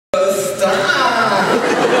Daddy,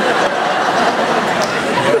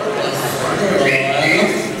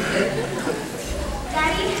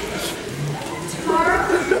 tomorrow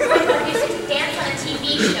I'm auditioning to dance on a TV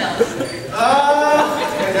show.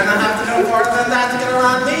 You're gonna have to go farther than that to get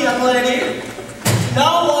around me, young lady. No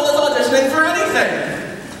one is auditioning for anything.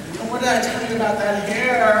 And what did I tell you about that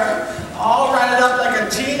hair? All ratted up like a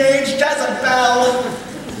teenage Jezebel.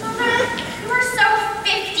 Mama, you are so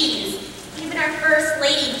 50s. Even our first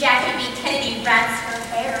lady, Jackie B. Kennedy, rats her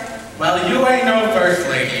hair. Well, you ain't no first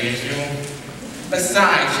lady, is you?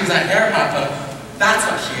 Besides, she's a hair hopper. That's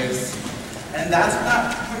what she is. And that's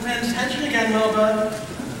not her intention again, Wilbur.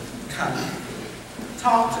 Come,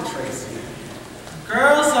 talk to Tracy.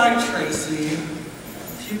 Girls like Tracy,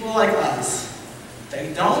 people like us,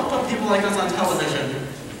 they don't put people like us on television,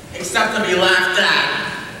 except to be laughed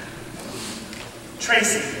at.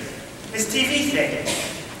 Tracy, this TV thing,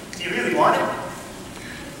 do you really want it? I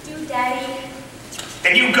do, Daddy.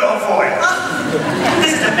 Then you go for it.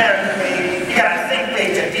 This is America, baby. You gotta think big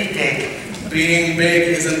to be big. Being big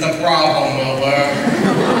isn't the problem, Wilbur.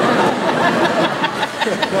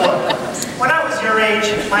 Look, when I was your age,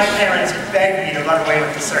 my parents begged me to run away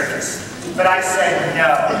with the circus. But I said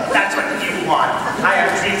no. That's what you want. I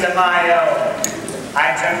have dreams of my own.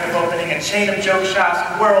 I dreamt of opening a chain of joke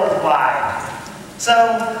shops worldwide. So,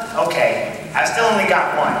 okay, I've still only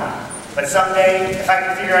got one. But someday, if I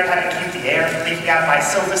can figure out how to keep the air from leaking out of my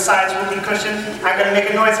sofa-sized whoopee cushion, I'm gonna make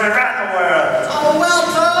a noise for around the world. Oh,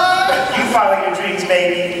 Wilbur! You follow your dreams,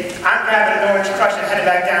 baby. I'm grabbing an orange crush and headed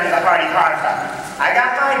back down to the Hardy Hardcock. I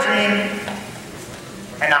got my dream,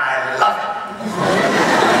 and I love it.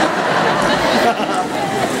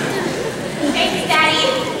 Thanks, Daddy.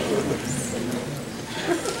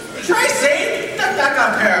 Tracy, get back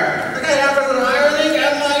up here. Look at everything ironing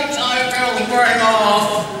and my tie barrel's burning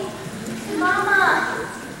off. Mama,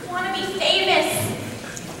 I want to be famous.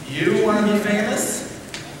 You want to be famous?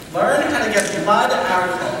 Learn how to get blood out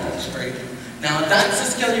of holes straight. Now that's a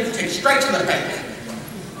skill you can take straight to the bank.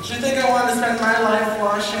 Did you think I wanted to spend my life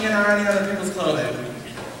washing and ironing other people's clothing?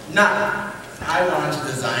 No, I wanted to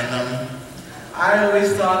design them. I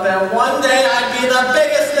always thought that one day I'd be the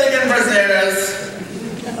biggest thing in Brazil.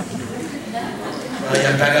 Well,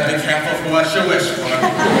 you better be careful for what you wish for.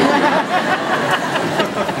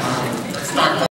 Let's start.